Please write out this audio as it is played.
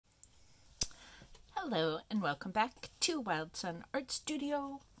Hello and welcome back to Wildsunne Art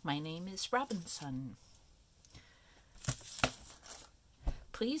Studio. My name is Robinsunne.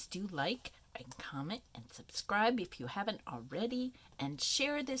 Please do like and comment and subscribe if you haven't already, and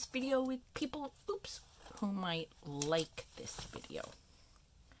share this video with people who might like this video.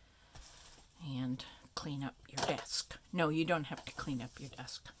 And clean up your desk. No, you don't have to clean up your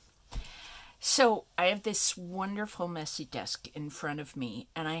desk. So I have this wonderful messy desk in front of me,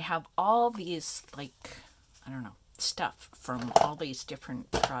 and I have all these, stuff from all these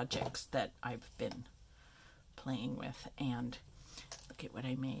different projects that I've been playing with. And look at what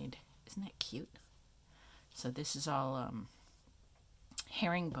I made. Isn't that cute? So this is all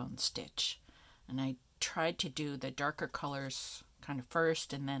herringbone stitch, and I tried to do the darker colors kind of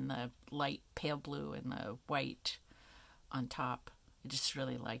first, and then the light pale blue and the white on top. I just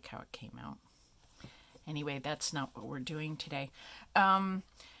really like how it came out. Anyway, that's not what we're doing today. I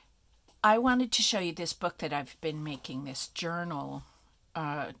wanted to show you this book that I've been making, this journal,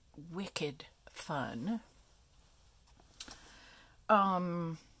 Wicked Fun.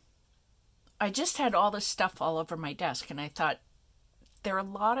 I just had all this stuff all over my desk, and I thought there are a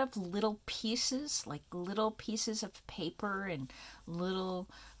lot of little pieces, like little pieces of paper and little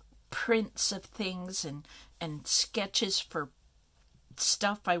prints of things and sketches for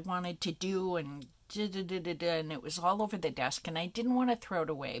stuff I wanted to do, and it was all over the desk, and I didn't want to throw it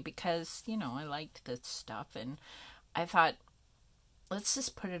away because, I liked this stuff, and I thought, let's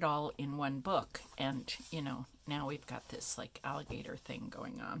just put it all in one book. And, now we've got this like alligator thing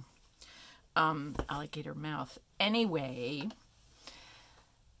going on. Alligator mouth. Anyway,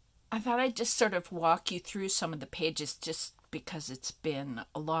 I thought I'd just sort of walk you through some of the pages just because it's been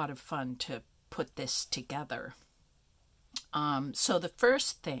a lot of fun to put this together. So the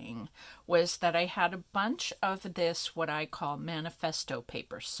first thing was that I had a bunch of this, what I call manifesto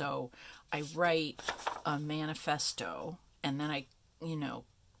paper. So I write a manifesto, and then I,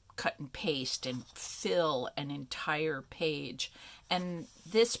 cut and paste and fill an entire page. And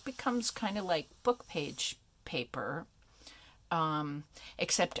this becomes kind of like book page paper,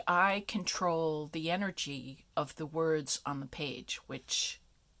 except I control the energy of the words on the page, which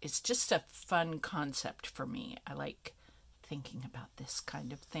is just a fun concept for me. I like thinking about this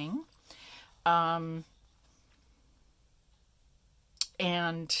kind of thing. And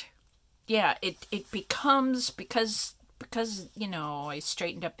yeah, it becomes, because I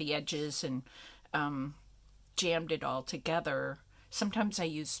straightened up the edges and jammed it all together. Sometimes I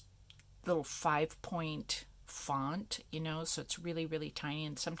use little 5-point font, so it's really, really tiny,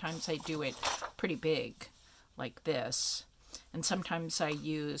 and sometimes I do it pretty big like this. And sometimes I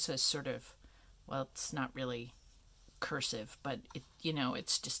use a sort of, well, it's not really cursive, but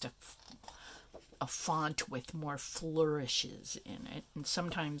it's just a font with more flourishes in it. And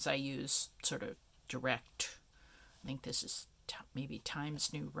sometimes I use sort of direct, I think this is maybe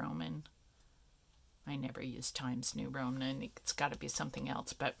Times New Roman. I never use Times New Roman. I think it's got to be something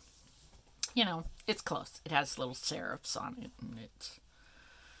else, but it's close. It has little serifs on it, and it's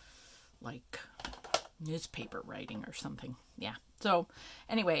like newspaper writing or something. Yeah. So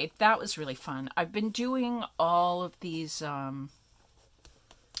anyway, that was really fun. I've been doing all of these,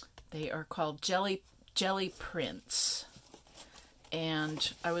 they are called jelly prints.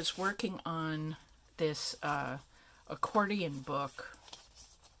 And I was working on this accordion book,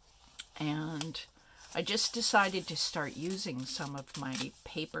 and I just decided to start using some of my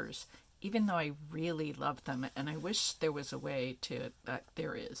papers, even though I really love them, and I wish there was a way to,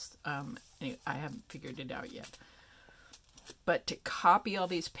 there is, anyway, I haven't figured it out yet, but to copy all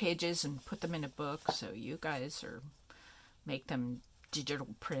these pages and put them in a book so you guys, or make them digital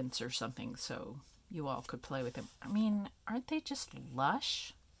prints or something so you all could play with them. I mean, aren't they just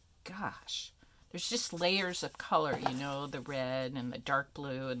lush? Gosh, there's just layers of color, the red and the dark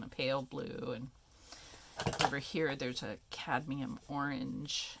blue and the pale blue, and over here there's a cadmium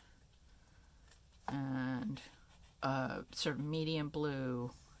orange and a sort of medium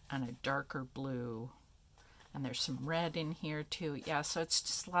blue and a darker blue, and there's some red in here too. Yeah, so it's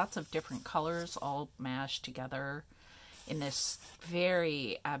just lots of different colors all mashed together in this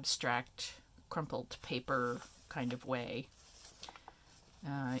very abstract crumpled paper kind of way.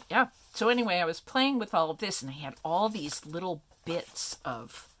 Yeah, so anyway, I was playing with all of this, and I had all these little bits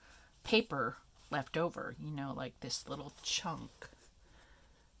of paper left over, like this little chunk.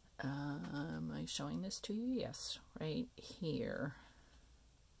 Am I showing this to you? Yes, right here.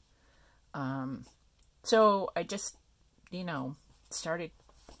 So I just, started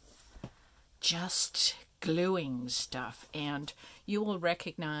just gluing stuff, and you will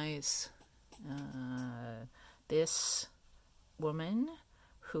recognize this woman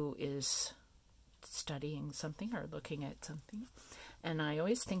who is studying something or looking at something. And I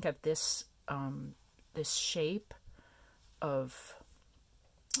always think of this, this shape of,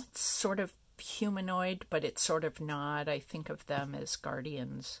 it's sort of humanoid, but it's sort of not. I think of them as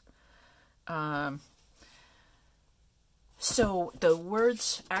guardians. So the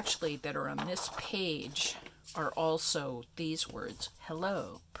words actually that are on this page are also these words.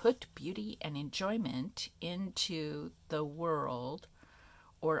 Hello, put beauty and enjoyment into the world,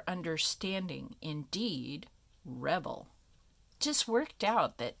 or understanding, indeed, revel. Just worked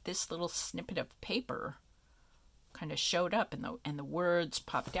out that this little snippet of paper kind of showed up and the words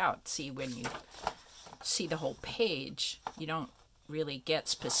popped out. See, when you see the whole page, you don't really get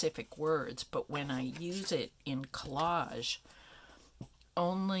specific words, but when I use it in collage,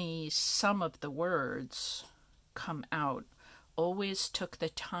 only some of the words come out. Always took the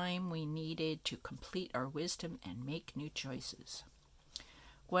time we needed to complete our wisdom and make new choices.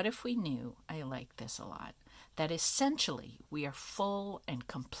 What if we knew, I like this a lot, that essentially we are full and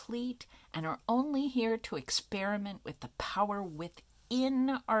complete and are only here to experiment with the power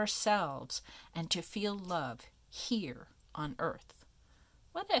within ourselves and to feel love here on earth?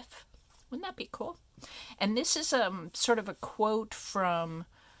 What if? Wouldn't that be cool? And this is sort of a quote from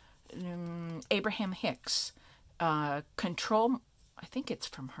Abraham Hicks. Control, I think it's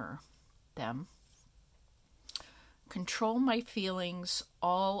from her, them. Control my feelings,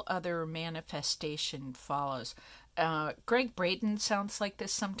 all other manifestation follows. Greg Braden sounds like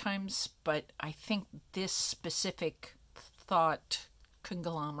this sometimes, but I think this specific thought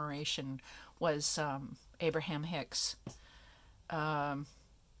conglomeration was Abraham Hicks.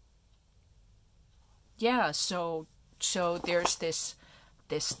 Yeah, so there's this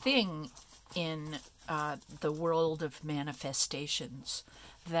thing in the world of manifestations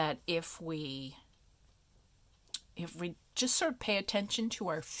that if we just sort of pay attention to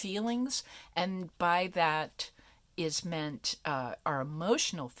our feelings, and by that is meant our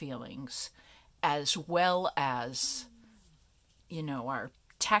emotional feelings as well as, you know, our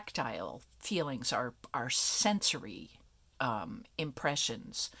tactile feelings, our sensory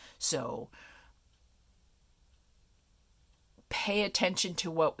impressions. So pay attention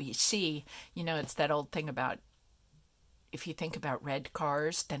to what we see. You know, it's that old thing about, if you think about red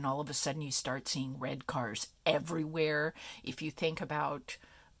cars, then all of a sudden you start seeing red cars everywhere. If you think about,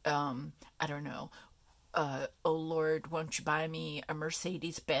 I don't know, oh Lord, won't you buy me a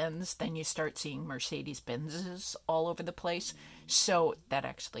Mercedes-Benz? Then you start seeing Mercedes-Benzes all over the place. So that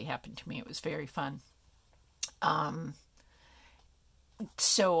actually happened to me. It was very fun.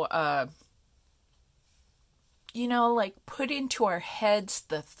 You know, like, put into our heads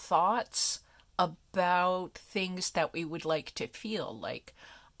the thoughts about things that we would like to feel. Like,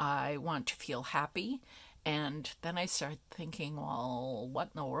 I want to feel happy. And then I start thinking, well,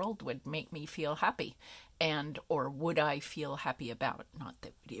 what in the world would make me feel happy? Or would I feel happy about? Not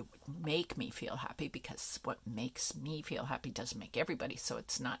that it would make me feel happy, because what makes me feel happy doesn't make everybody. So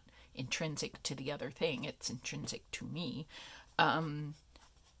it's not intrinsic to the other thing. It's intrinsic to me.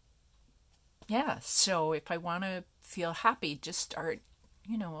 Yeah, so if I want to feel happy, just start,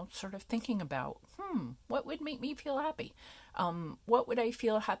 you know, sort of thinking about, what would make me feel happy? What would I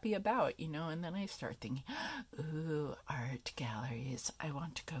feel happy about, you know? And then I start thinking, ooh, art galleries. I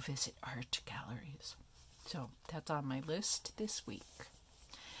want to go visit art galleries. So that's on my list this week.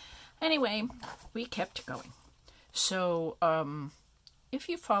 Anyway, we kept going. So if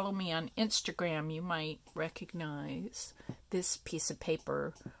you follow me on Instagram, you might recognize this piece of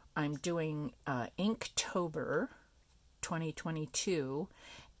paper. I'm doing Inktober 2022,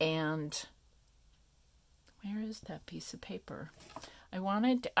 and where is that piece of paper?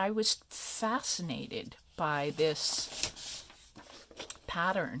 I was fascinated by this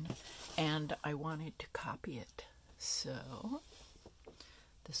pattern, and I wanted to copy it. So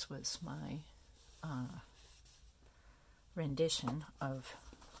this was my rendition of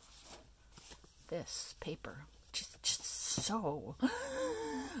this paper. Just so,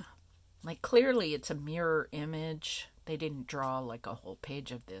 like, clearly it's a mirror image. They didn't draw like a whole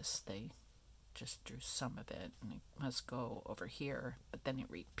page of this. They just drew some of it, and it must go over here, but then it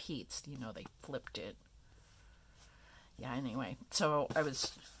repeats, you know, they flipped it. Yeah, anyway, so I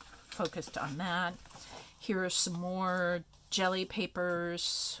was focused on that. Here are some more jelly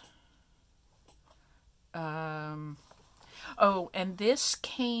papers. Oh, and this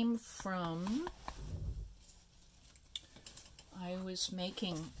came from, I was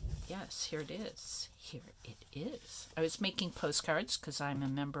making, yes, here it is. Here it is. I was making postcards because I'm a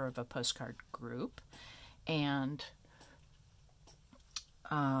member of a postcard group. And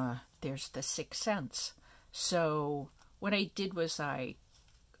there's the 6 cents. So what I did was I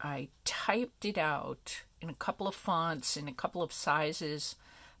I typed it out in a couple of fonts, in a couple of sizes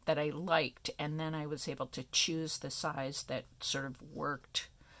that I liked, and then I was able to choose the size that sort of worked.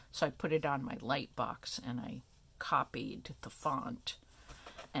 So I put it on my light box and I copied the font.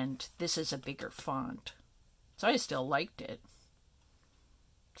 And this is a bigger font. So I still liked it.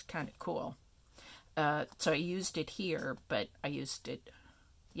 It's kind of cool. So I used it here, but I used it,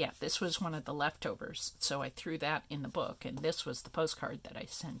 yeah, this was one of the leftovers. So I threw that in the book, and this was the postcard that I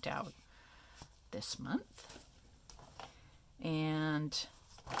sent out this month. And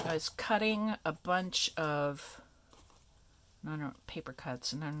I was cutting a bunch of, I don't know, paper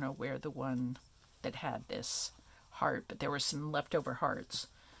cuts, and I don't know where the one that had this heart, but there were some leftover hearts.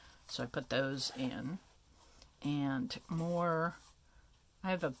 So I put those in. And more, I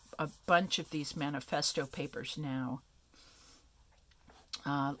have a bunch of these manifesto papers now.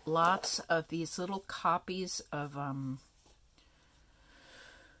 Lots of these little copies of,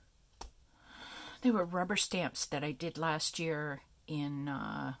 they were rubber stamps that I did last year in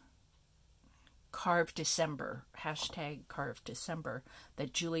Carve December, hashtag Carve December,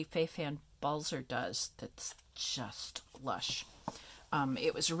 that Julie Fayfan Balzer does. That's just lush.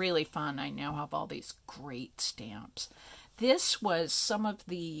 It was really fun. I now have all these great stamps. This was some of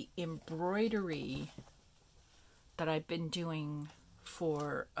the embroidery that I've been doing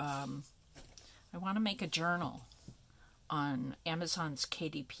for, I want to make a journal on Amazon's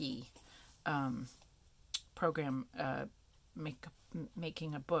KDP program,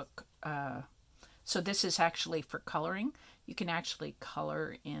 making a book. So this is actually for coloring. You can actually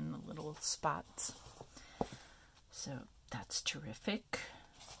color in little spots. So that's terrific.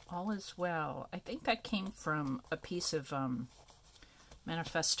 All is well. I think that came from a piece of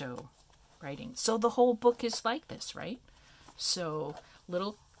manifesto writing. So the whole book is like this, right? So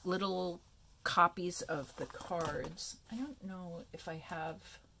little copies of the cards. I don't know if I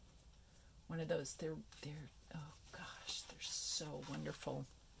have one of those. They're oh gosh, they're so wonderful.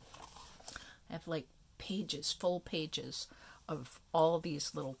 I have like pages, full pages of all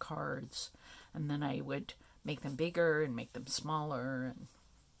these little cards, and then I would make them bigger and make them smaller and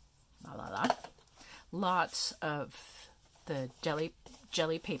la la la. Lots of the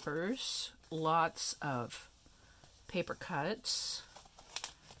jelly papers, lots of paper cuts.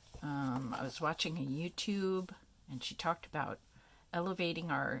 I was watching a YouTube and she talked about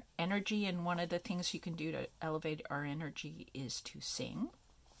elevating our energy, and one of the things you can do to elevate our energy is to sing.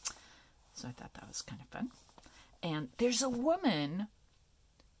 So I thought that was kind of fun. And there's a woman,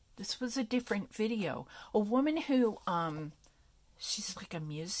 this was a different video, a woman who, she's like a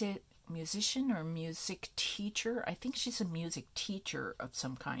musician or music teacher. I think she's a music teacher of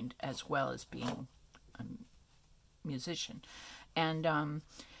some kind as well as being a musician. And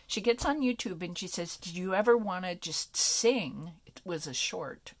she gets on YouTube and she says, "Did you ever want to just sing?" It was a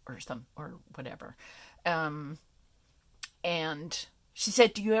short or whatever. And she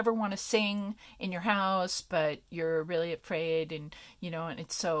said, "Do you ever want to sing in your house, but you're really afraid?" And, you know, and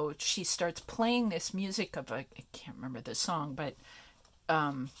it's so she starts playing this music of, I can't remember the song, but,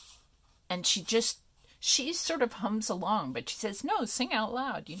 and she sort of hums along, but she says, "No, sing out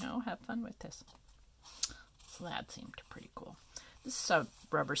loud, you know, have fun with this." So that seemed pretty cool. This is a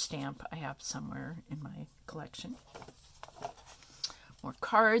rubber stamp I have somewhere in my collection. More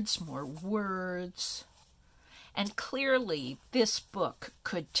cards, more words. And clearly, this book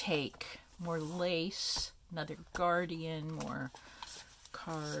could take more lace, another guardian, more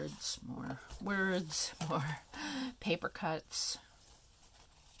cards, more words, more paper cuts.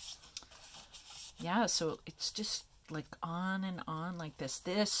 Yeah, so it's just like on and on like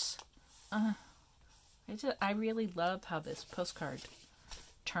this. I really love how this postcard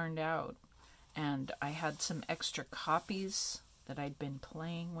turned out. And I had some extra copies that I'd been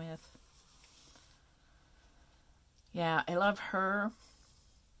playing with. Yeah, I love her.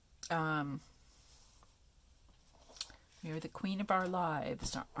 You're the queen of our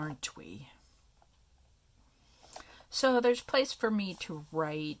lives, aren't we? So there's place for me to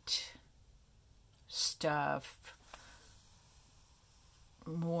write stuff,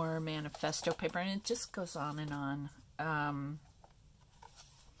 more manifesto paper, and it just goes on and on.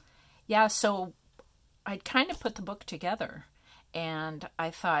 Yeah, so I'd kind of put the book together, and I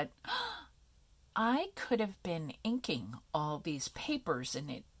thought, I could have been inking all these papers, and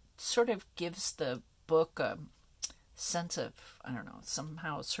it sort of gives the book a sense of, I don't know,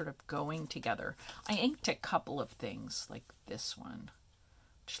 somehow sort of going together. I inked a couple of things, like this one,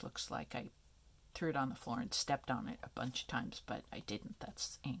 which looks like I threw it on the floor and stepped on it a bunch of times, but I didn't.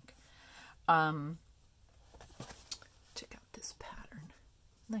 That's ink. Check out this pattern.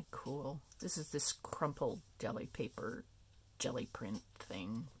 Isn't that cool? This is this crumpled deli paper jelly print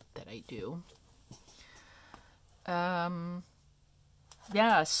thing that I do.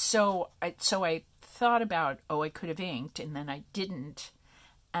 Yeah, so I thought about, oh, I could have inked, and then I didn't.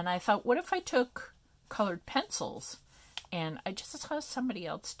 And I thought, what if I took colored pencils? And I just saw somebody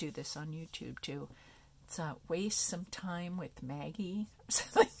else do this on YouTube too. It's Waste Some Time with Maggie, or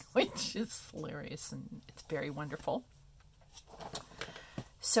something, which is hilarious, and it's very wonderful.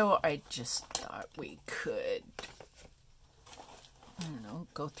 So I just thought we could, I don't know,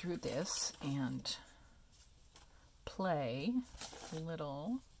 go through this and play a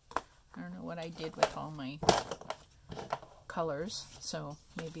little. I don't know what I did with all my colors, so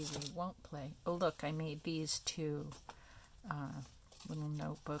maybe we won't play. Oh, look, I made these two little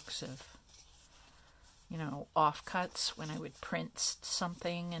notebooks of, you know, offcuts when I would print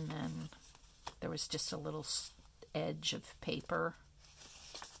something, and then there was just a little edge of paper,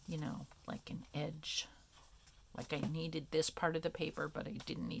 you know, like an edge. Like I needed this part of the paper, but I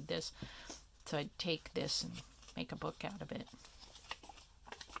didn't need this. So I'd take this and make a book out of it.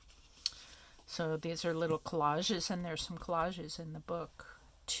 So these are little collages, and there's some collages in the book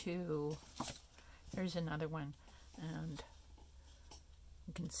too. There's another one, and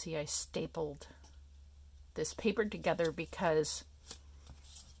you can see I stapled this paper together because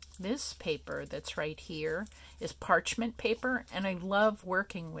this paper that's right here is parchment paper, and I love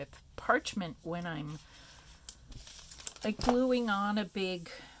working with parchment when I'm like gluing on a big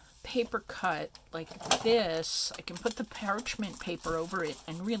paper cut like this. I can put the parchment paper over it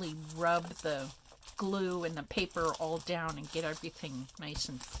and really rub the glue and the paper all down and get everything nice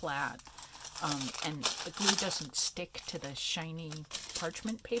and flat. And the glue doesn't stick to the shiny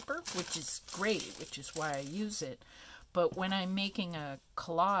parchment paper, which is great, which is why I use it. But when I'm making a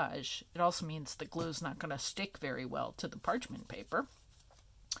collage, it also means the glue is not going to stick very well to the parchment paper.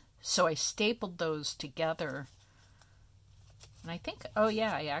 So I stapled those together. And I think, oh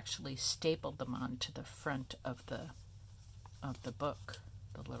yeah, I actually stapled them onto the front of the book,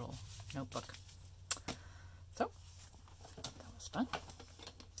 the little notebook. So that was fun.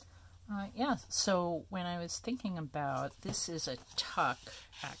 Yeah, so when I was thinking about, this is a tuck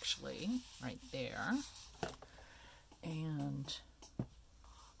actually, right there. And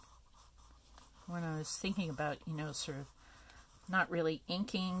when I was thinking about, you know, sort of not really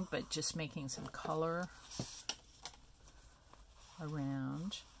inking, but just making some color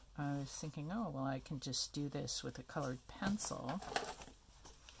around, I was thinking, oh, well, I can just do this with a colored pencil.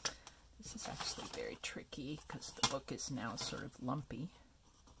 This is actually very tricky because the book is now sort of lumpy.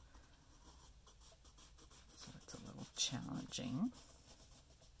 So it's a little challenging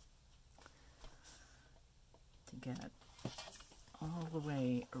to get all the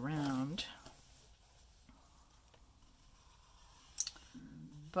way around.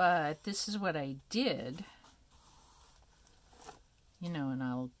 But this is what I did, you know, and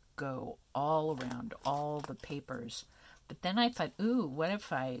I'll go all around all the papers. But then I thought, ooh, what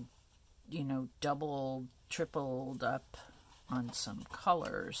if I, you know, doubled, tripled up on some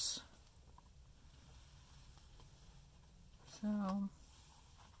colors? So I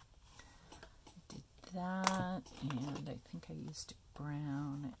did that, and I think I used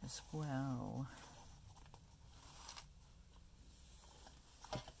brown as well.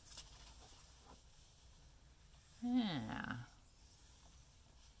 Yeah.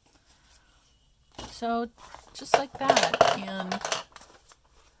 So just like that, and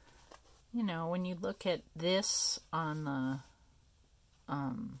you know, when you look at this on the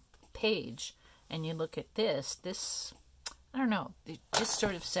page, and you look at this, I don't know, it just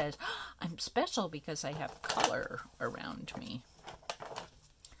sort of says, oh, I'm special because I have color around me.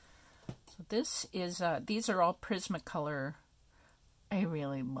 So this is, these are all Prismacolor. I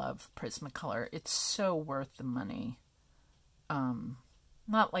really love Prismacolor. It's so worth the money.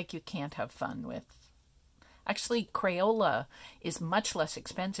 Not like you can't have fun with. Actually, Crayola is much less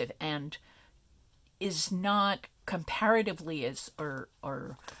expensive and is not comparatively as,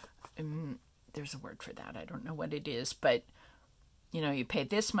 there's a word for that. I don't know what it is, but you know, you pay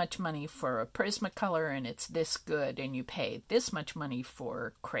this much money for a Prismacolor and it's this good, and you pay this much money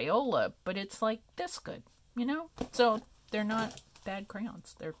for Crayola, but it's like this good, you know? So they're not bad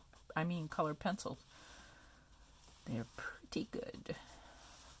crayons. They're, I mean, colored pencils. They're pretty good.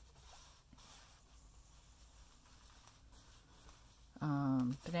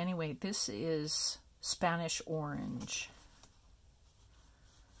 But anyway, this is Spanish Orange,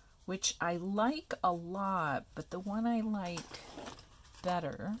 which I like a lot, but the one I like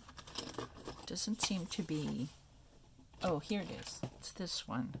better doesn't seem to be, oh, here it is. It's this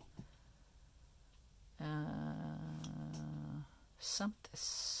one.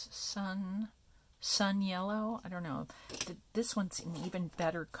 Sun sun yellow. I don't know. This one's an even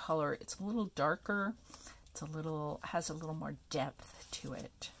better color. It's a little darker. It's has a little more depth to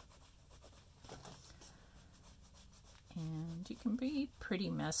it. And you can be pretty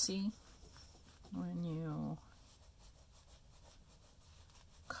messy when you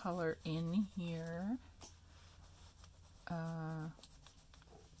color in here.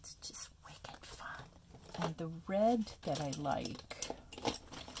 It's just wicked fun. And the red that I like,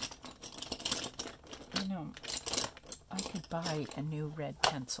 you know, I could buy a new red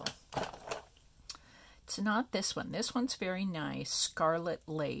pencil. It's not this one. This one's very nice. Scarlet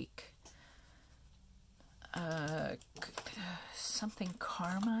Lake. Something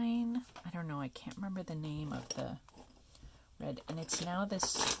Carmine. I don't know. I can't remember the name of the red. And it's now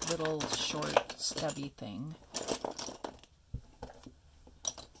this little short stubby thing.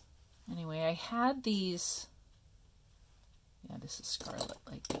 Anyway, I had these. Yeah, this is Scarlet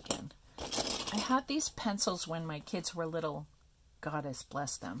Lake again. I had these pencils when my kids were little. Goddess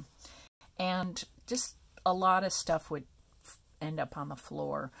bless them. And just a lot of stuff would end up on the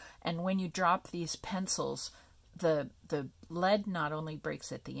floor. And when you drop these pencils, the lead not only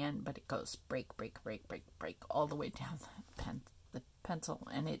breaks at the end, but it goes break, break, break, break, break all the way down the pencil.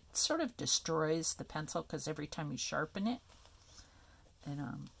 And it sort of destroys the pencil because every time you sharpen it, it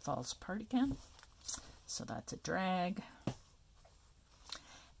falls apart again. So that's a drag.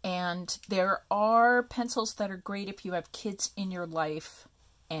 And there are pencils that are great if you have kids in your life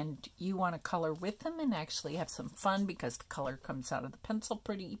and you want to color with them and actually have some fun because the color comes out of the pencil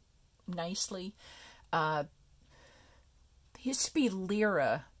pretty nicely. They used to be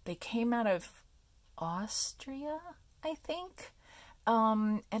Lyra. They came out of Austria, I think.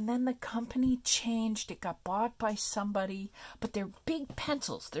 And then the company changed. It got bought by somebody. But they're big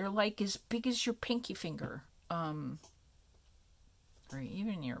pencils. They're like as big as your pinky finger. Or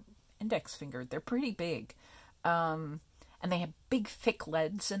even your index finger. They're pretty big. And they have big, thick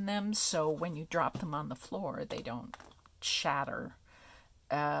leads in them. So when you drop them on the floor, they don't shatter.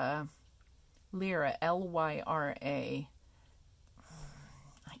 Lyra, L-Y-R-A.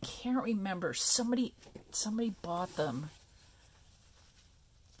 I can't remember. Somebody bought them.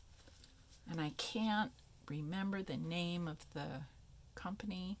 And I can't remember the name of the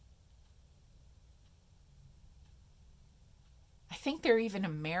company. I think they're even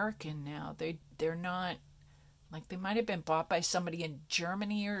American now. They're not, like they might have been bought by somebody in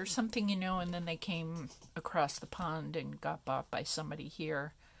Germany or something, you know, and then they came across the pond and got bought by somebody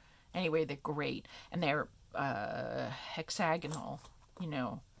here. Anyway, they're great. And they're hexagonal, you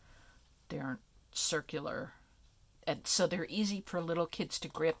know. They aren't circular. And so they're easy for little kids to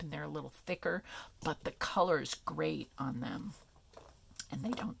grip, and they're a little thicker, but the color's great on them. And they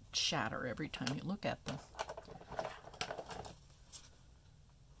don't shatter every time you look at them.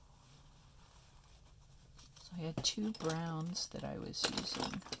 So I had two browns that I was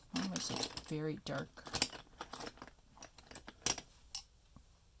using. One was a very dark.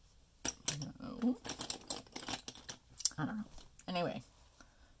 No. I don't know. Anyway,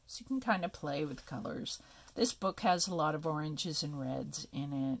 so you can kind of play with colors. This book has a lot of oranges and reds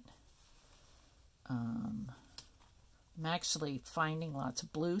in it. I'm actually finding lots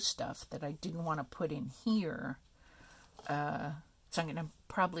of blue stuff that I didn't want to put in here. So I'm going to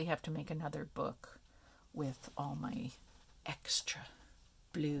probably have to make another book with all my extra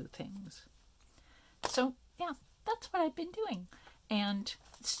blue things. So, yeah, that's what I've been doing. And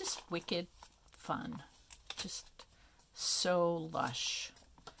it's just wicked fun. Just so lush.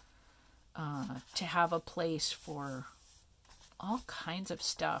 To have a place for all kinds of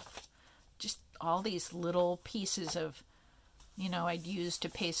stuff. Just all these little pieces of, you know, I'd used a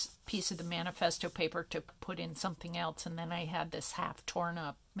piece of the manifesto paper to put in something else, and then I had this half torn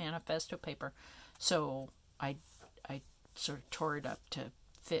up manifesto paper. So I sort of tore it up to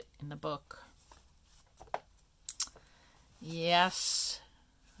fit in the book. Yes,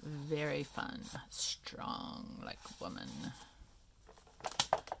 very fun. Strong like a woman.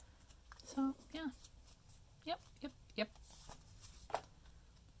 So, yeah. Yep.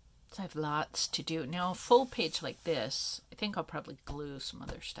 So I have lots to do. Now, a full page like this, I think I'll probably glue some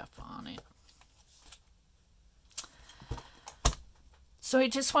other stuff on it. So I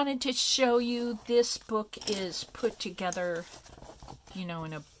just wanted to show you this book is put together, you know,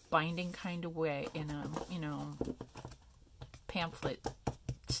 in a binding kind of way, in a, you know, pamphlet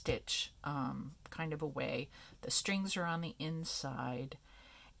stitch kind of a way. The strings are on the inside.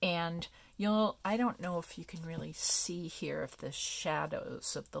 And I don't know if you can really see here if the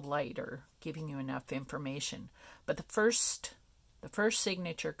shadows of the light are giving you enough information. But the first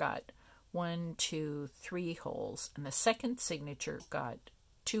signature got 1, 2, 3 holes, and the second signature got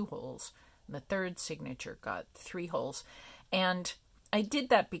 2 holes, The third signature got 3 holes. And I did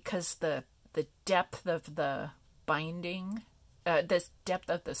that because the depth of the binding, the depth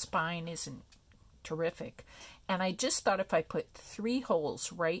of the spine isn't terrific. And I just thought if I put 3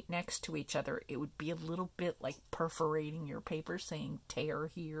 holes right next to each other, it would be a little bit like perforating your paper, saying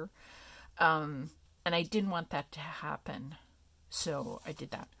tear here. And I didn't want that to happen. So I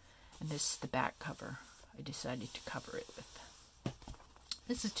did that. And this is the back cover. I decided to cover it with.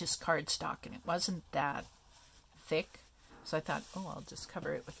 This is just cardstock, and it wasn't that thick. So I thought, oh, I'll just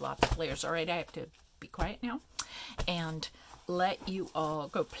cover it with lots of layers. All right, I have to be quiet now and let you all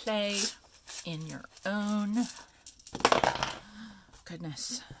go play in your own,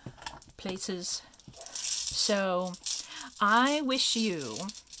 goodness, places. So I wish you,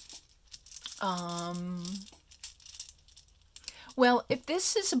 well, if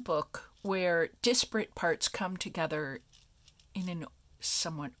this is a book where disparate parts come together in an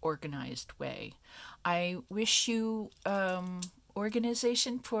somewhat organized way, I wish you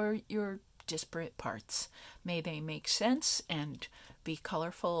organization for your disparate parts. May they make sense and be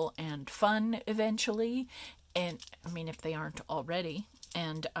colorful and fun eventually. And I mean, if they aren't already.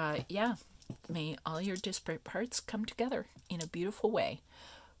 And yeah, may all your disparate parts come together in a beautiful way.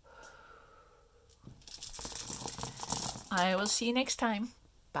 I will see you next time.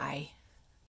 Bye.